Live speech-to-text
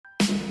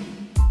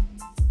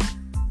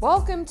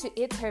Welcome to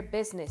It's Her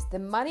Business, the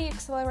Money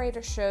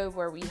Accelerator show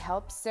where we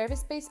help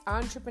service-based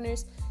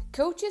entrepreneurs,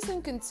 coaches,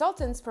 and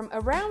consultants from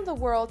around the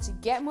world to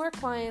get more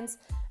clients,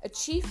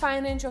 achieve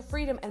financial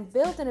freedom, and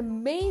build an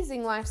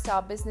amazing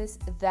lifestyle business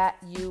that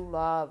you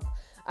love.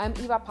 I'm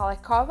Eva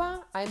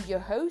Palakova, I'm your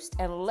host,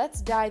 and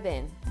let's dive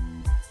in.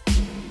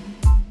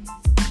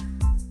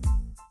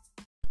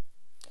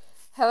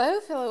 Hello,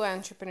 fellow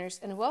entrepreneurs,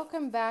 and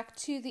welcome back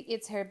to the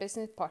It's Her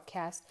Business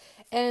podcast.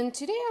 And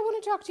today I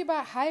want to talk to you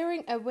about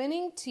hiring a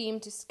winning team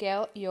to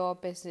scale your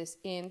business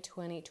in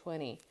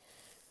 2020.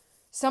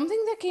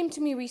 Something that came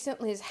to me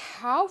recently is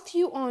how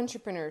few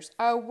entrepreneurs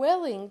are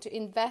willing to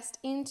invest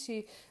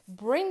into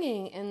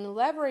bringing and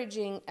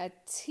leveraging a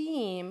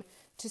team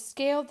to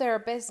scale their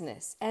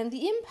business, and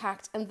the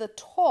impact and the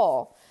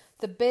toll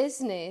the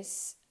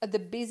busyness,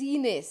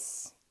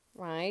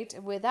 right,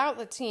 without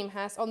the team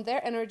has on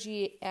their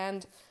energy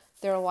and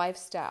their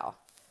lifestyle.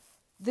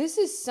 This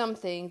is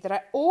something that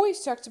I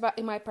always talked about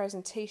in my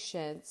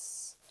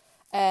presentations,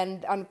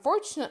 and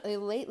unfortunately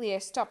lately I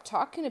stopped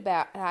talking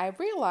about, and I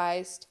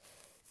realized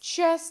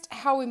just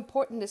how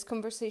important this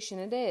conversation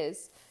it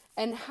is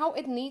and how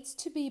it needs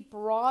to be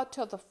brought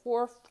to the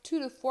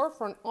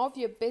forefront of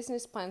your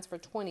business plans for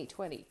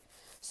 2020.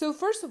 So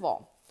first of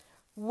all,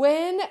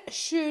 when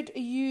should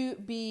you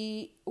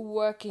be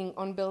working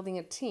on building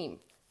a team?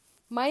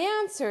 My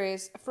answer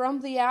is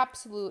from the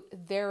absolute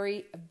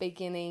very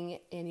beginning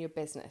in your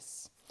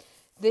business.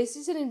 This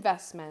is an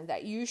investment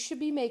that you should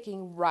be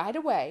making right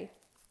away.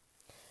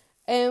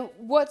 And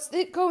what's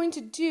it going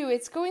to do?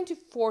 It's going to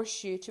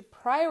force you to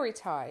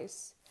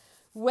prioritize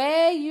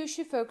where you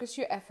should focus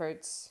your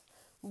efforts.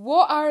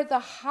 What are the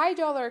high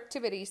dollar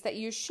activities that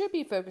you should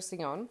be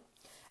focusing on?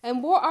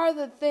 And what are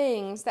the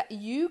things that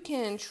you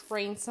can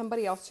train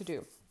somebody else to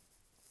do?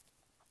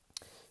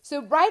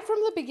 So right from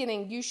the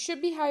beginning, you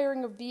should be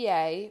hiring a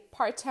VA,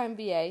 part-time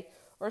VA,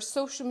 or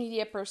social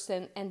media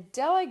person and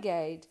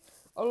delegate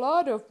a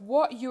lot of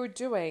what you're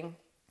doing.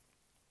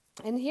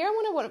 And here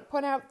I want to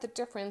point out the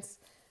difference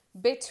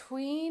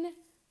between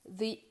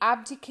the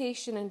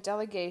abdication and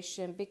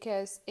delegation,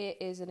 because it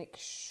is an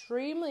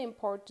extremely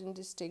important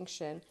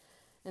distinction,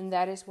 and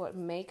that is what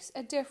makes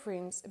a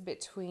difference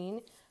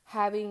between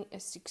having a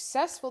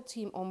successful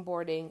team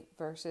onboarding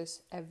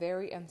versus a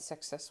very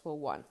unsuccessful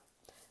one.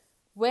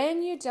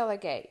 When you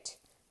delegate,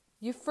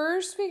 you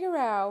first figure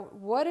out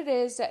what it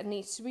is that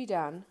needs to be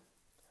done.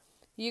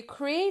 You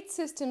create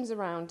systems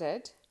around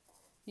it.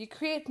 You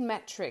create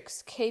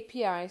metrics,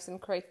 KPIs, and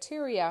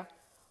criteria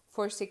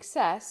for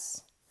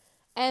success.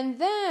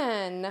 And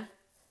then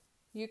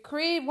you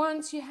create,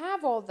 once you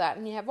have all that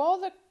and you have all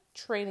the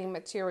training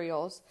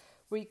materials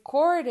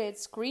recorded,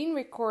 screen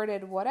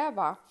recorded,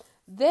 whatever,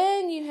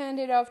 then you hand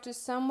it off to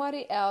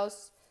somebody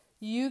else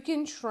you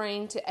can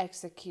train to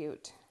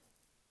execute.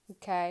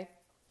 Okay?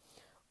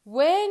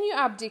 When you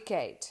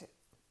abdicate,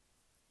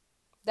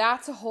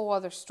 that's a whole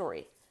other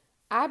story.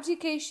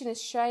 Abdication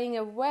is shying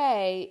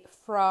away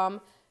from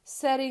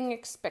setting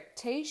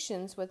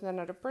expectations with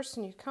another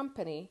person in your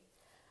company.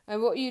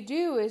 And what you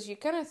do is you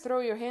kind of throw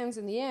your hands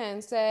in the air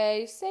and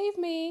say, save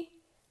me.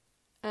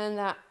 And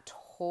that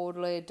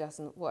totally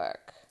doesn't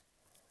work.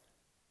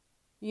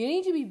 You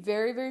need to be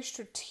very, very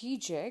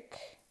strategic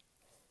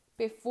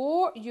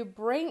before you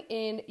bring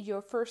in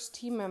your first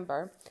team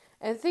member.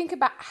 And think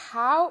about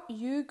how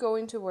you're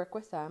going to work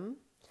with them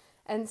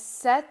and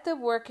set the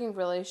working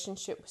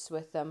relationships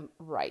with them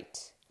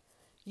right.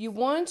 You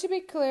want to be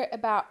clear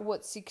about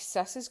what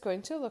success is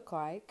going to look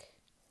like,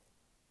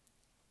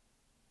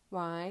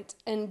 right?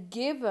 And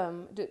give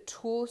them the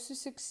tools to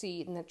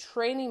succeed and the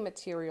training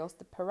materials,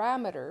 the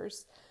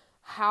parameters.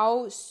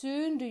 How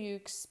soon do you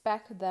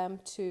expect them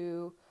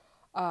to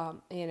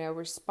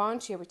respond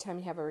to you every time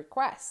you have a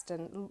request?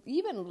 And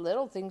even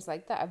little things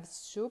like that are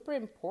super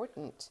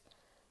important.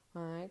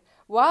 Right.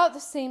 While at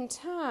the same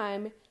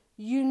time,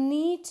 you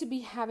need to be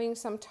having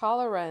some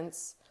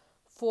tolerance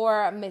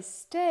for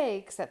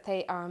mistakes that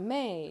they are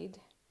made,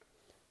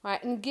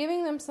 right? And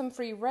giving them some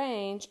free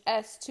range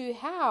as to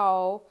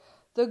how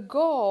the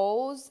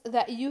goals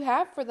that you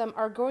have for them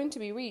are going to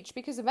be reached,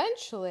 because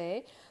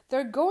eventually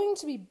they're going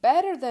to be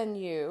better than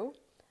you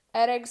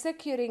at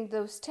executing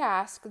those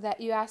tasks that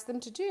you ask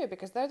them to do,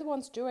 because they're the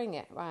ones doing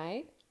it,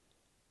 right?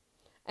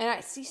 And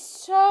I see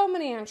so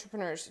many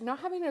entrepreneurs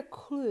not having a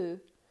clue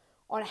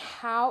on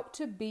how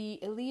to be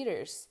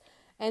leaders.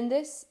 And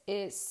this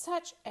is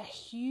such a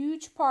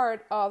huge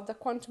part of the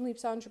Quantum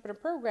Leaps Entrepreneur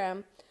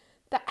Program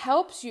that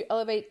helps you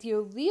elevate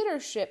your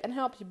leadership and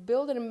help you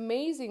build an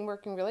amazing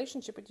working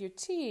relationship with your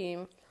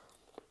team.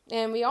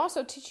 And we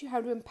also teach you how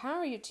to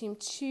empower your team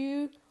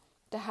to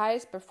the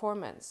highest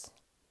performance.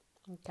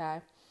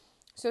 Okay.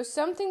 So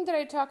something that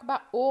I talk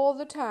about all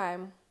the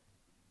time,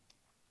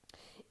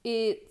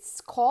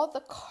 it's called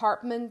the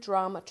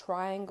Karpman-Drama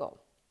Triangle.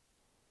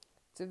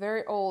 It's a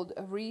very old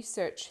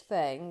research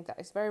thing that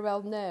is very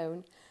well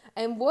known.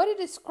 And what it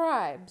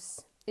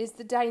describes is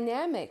the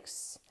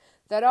dynamics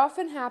that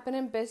often happen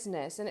in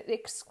business. And it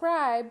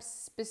describes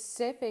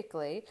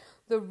specifically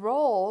the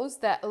roles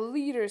that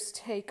leaders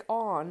take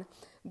on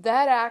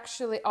that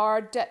actually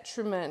are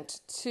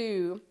detriment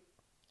to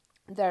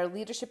their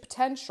leadership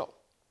potential.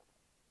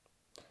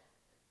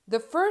 The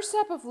first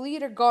type of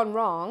leader gone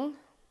wrong,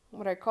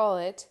 what I call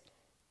it,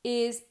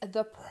 is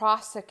the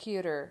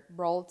prosecutor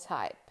role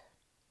type.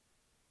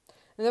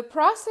 The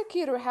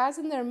prosecutor has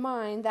in their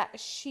mind that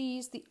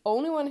she's the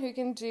only one who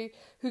can do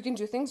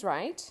things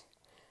right.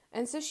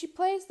 And so she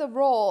plays the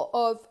role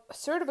of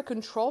sort of a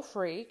control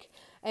freak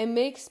and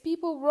makes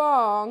people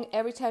wrong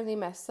every time they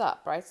mess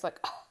up, right? It's like,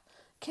 oh,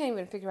 I can't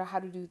even figure out how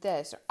to do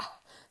this, or oh,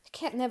 I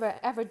can't never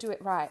ever do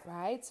it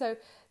right? So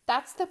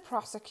that's the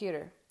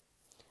prosecutor.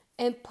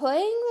 And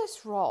playing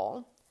this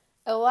role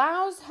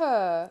allows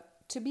her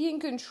to be in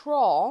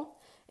control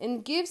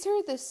and gives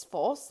her this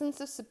false sense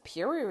of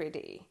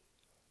superiority.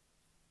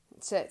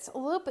 So it's a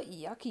little bit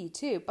yucky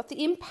too. But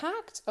the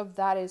impact of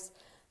that is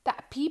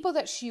that people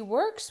that she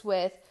works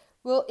with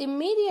will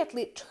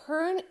immediately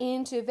turn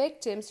into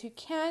victims who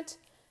can't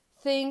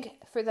think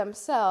for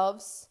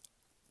themselves.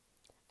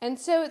 And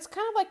so it's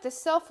kind of like the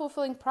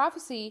self-fulfilling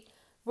prophecy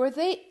where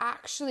they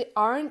actually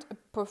aren't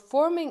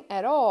performing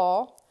at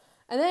all.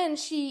 And then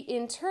she,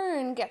 in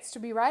turn, gets to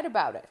be right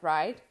about it,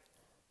 right?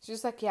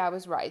 She's like, yeah, I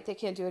was right. They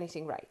can't do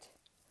anything right.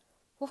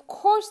 Well, of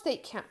course they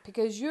can't,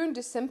 because you're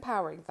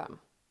disempowering them.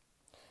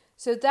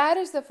 So that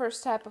is the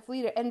first type of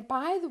leader. And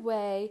by the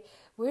way,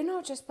 we're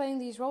not just playing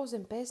these roles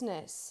in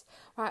business,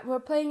 right? We're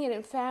playing it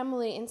in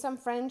family, in some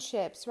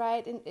friendships,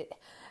 right? And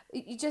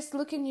you just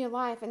look in your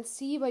life and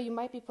see where you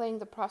might be playing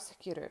the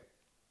prosecutor.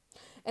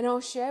 And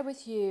I'll share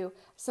with you,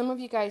 some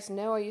of you guys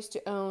know I used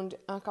to own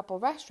a couple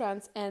of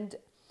restaurants, and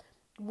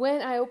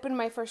when I opened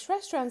my first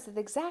restaurants, that's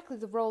exactly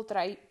the role that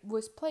I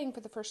was playing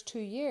for the first 2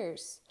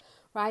 years,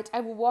 right?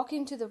 I would walk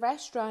into the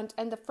restaurant,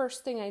 and the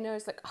first thing I know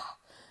is like, oh,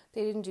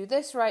 they didn't do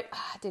this right,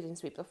 they didn't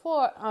sweep the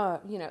floor,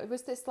 it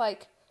was this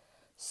like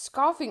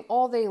scoffing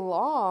all day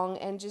long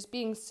and just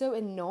being so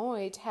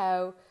annoyed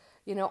how,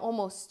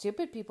 almost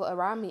stupid people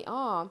around me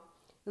are.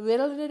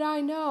 Little did I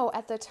know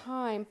at the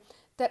time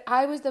that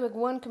I was the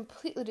one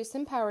completely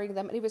disempowering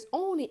them. And it was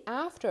only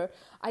after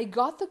I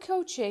got the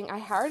coaching, I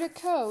hired a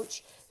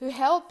coach who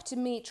helped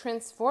me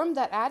transform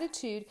that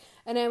attitude,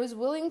 and I was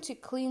willing to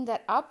clean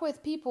that up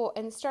with people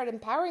and start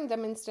empowering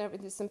them instead of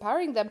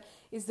disempowering them,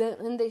 is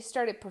that when they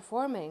started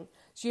performing.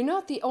 So you're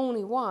not the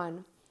only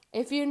one.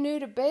 If you're new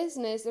to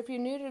business, if you're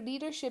new to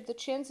leadership, the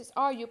chances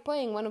are you're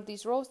playing one of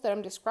these roles that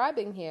I'm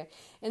describing here.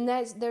 And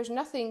there's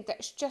nothing,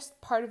 that's just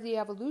part of the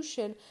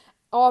evolution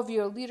of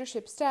your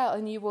leadership style,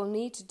 and you will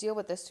need to deal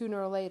with this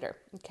sooner or later,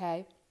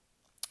 okay?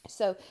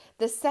 So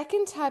the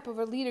second type of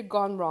a leader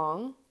gone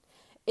wrong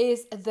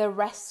is the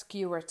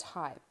rescuer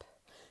type,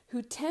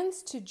 who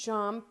tends to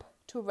jump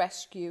to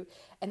rescue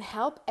and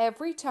help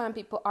every time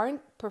people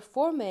aren't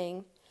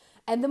performing,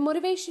 and the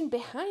motivation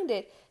behind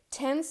it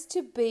tends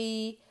to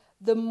be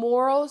the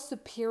moral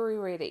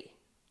superiority,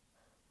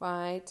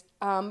 right?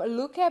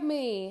 Look at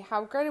me,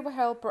 how great of a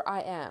helper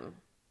I am.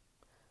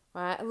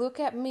 Right? Look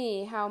at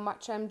me, how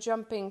much I'm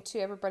jumping to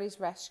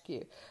everybody's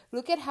rescue.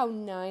 Look at how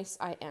nice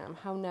I am,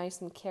 how nice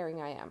and caring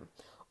I am.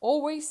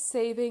 Always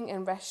saving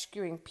and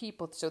rescuing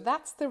people. So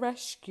that's the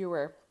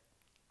rescuer.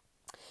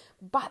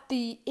 But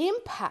the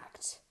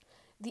impact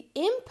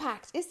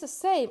is the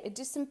same. It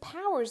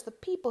disempowers the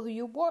people who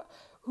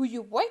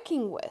you're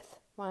working with,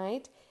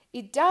 right?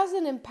 It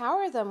doesn't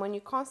empower them when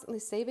you're constantly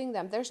saving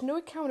them. There's no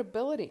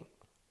accountability.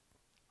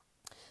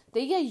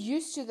 They get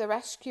used to the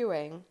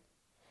rescuing.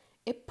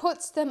 It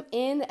puts them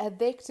in a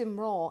victim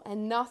role,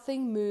 and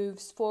nothing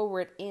moves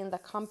forward in the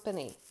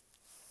company.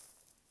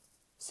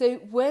 So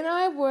when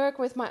I work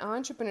with my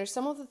entrepreneurs,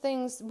 some of the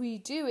things we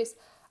do is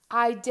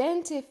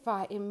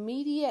identify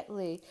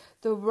immediately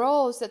the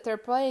roles that they're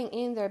playing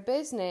in their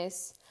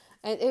business.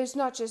 And there's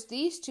not just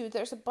these two,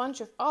 there's a bunch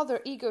of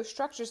other ego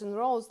structures and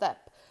roles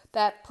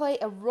that play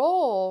a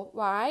role,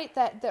 right?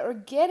 That are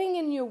getting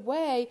in your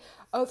way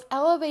of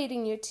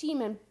elevating your team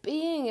and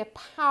being a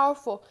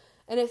powerful,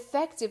 an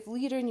effective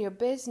leader in your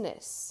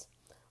business,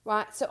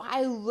 right? So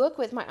I look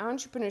with my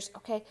entrepreneurs,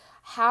 okay,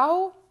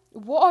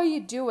 what are you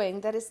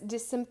doing that is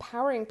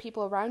disempowering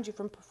people around you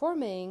from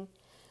performing?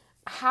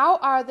 How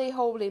are they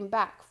holding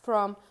back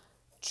from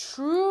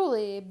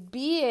truly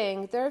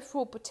being their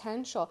full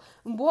potential?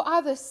 What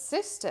are the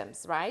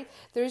systems, right?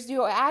 There's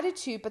your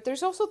attitude, but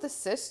there's also the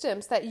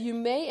systems that you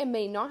may and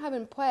may not have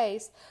in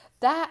place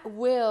that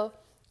will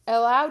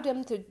allow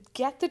them to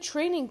get the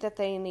training that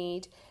they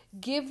need,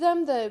 give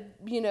them the,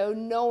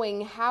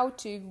 knowing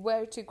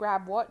where to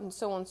grab what and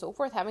so on and so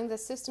forth, having the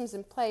systems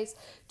in place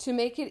to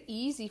make it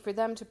easy for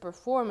them to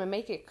perform and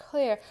make it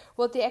clear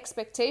what the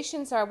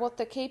expectations are, what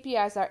the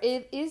KPIs are.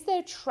 Is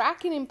there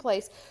tracking in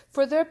place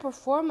for their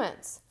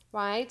performance,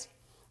 right?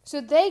 So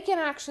you can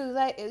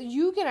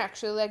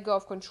actually let go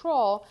of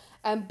control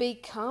and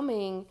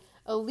becoming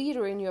a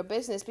leader in your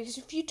business. Because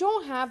if you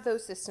don't have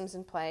those systems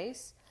in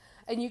place,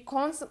 and you're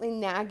constantly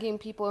nagging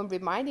people and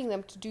reminding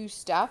them to do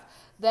stuff,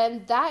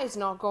 then that is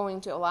not going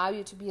to allow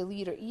you to be a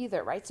leader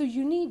either, right? So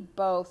you need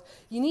both.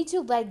 You need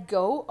to let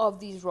go of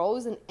these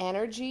roles and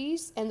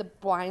energies and the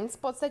blind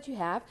spots that you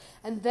have,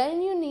 and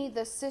then you need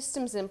the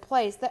systems in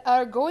place that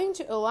are going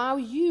to allow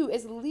you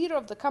as a leader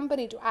of the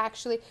company to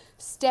actually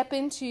step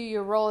into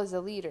your role as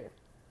a leader.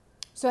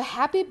 So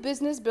happy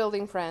business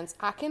building, friends.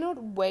 I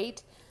cannot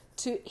wait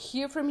to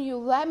hear from you.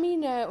 Let me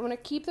know. I want to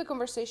keep the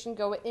conversation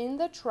going in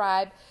the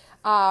tribe.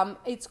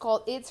 It's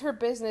called It's Her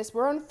Business.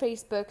 We're on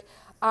Facebook.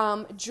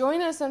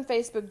 Join us on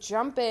Facebook.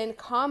 Jump in,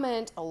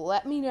 comment,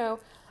 let me know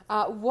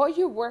what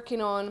you're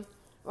working on,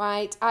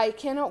 right? I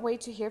cannot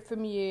wait to hear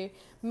from you.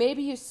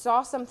 Maybe you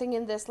saw something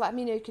in this. Let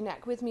me know.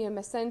 Connect with me on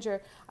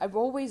Messenger. I've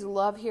always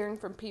loved hearing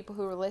from people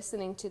who are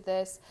listening to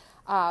this.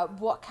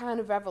 What kind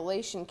of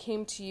revelation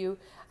came to you?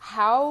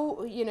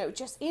 How,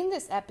 just in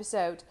this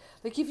episode,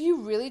 like if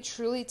you really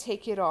truly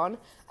take it on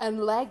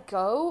and let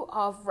go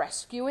of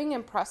rescuing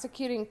and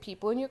prosecuting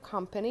people in your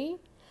company,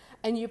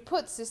 and you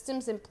put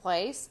systems in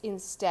place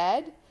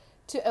instead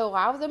to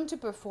allow them to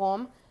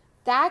perform,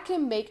 that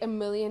can make $1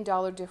 million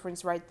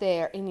difference right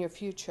there in your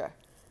future.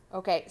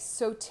 Okay,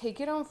 so take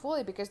it on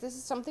fully, because this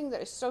is something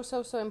that is so,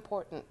 so, so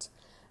important.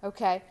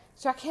 Okay,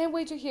 so I can't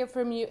wait to hear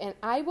from you, and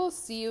I will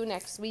see you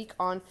next week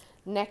on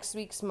next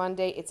week's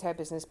Monday It's Her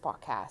Business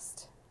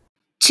podcast.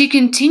 To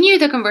continue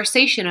the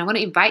conversation, I want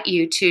to invite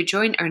you to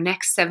join our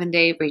next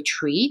 7-day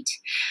retreat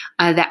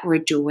that we're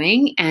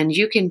doing. And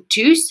you can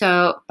do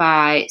so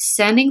by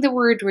sending the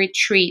word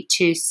retreat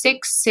to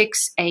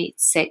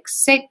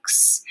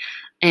 66866,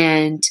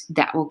 and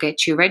that will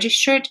get you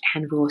registered,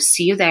 and we'll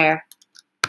see you there.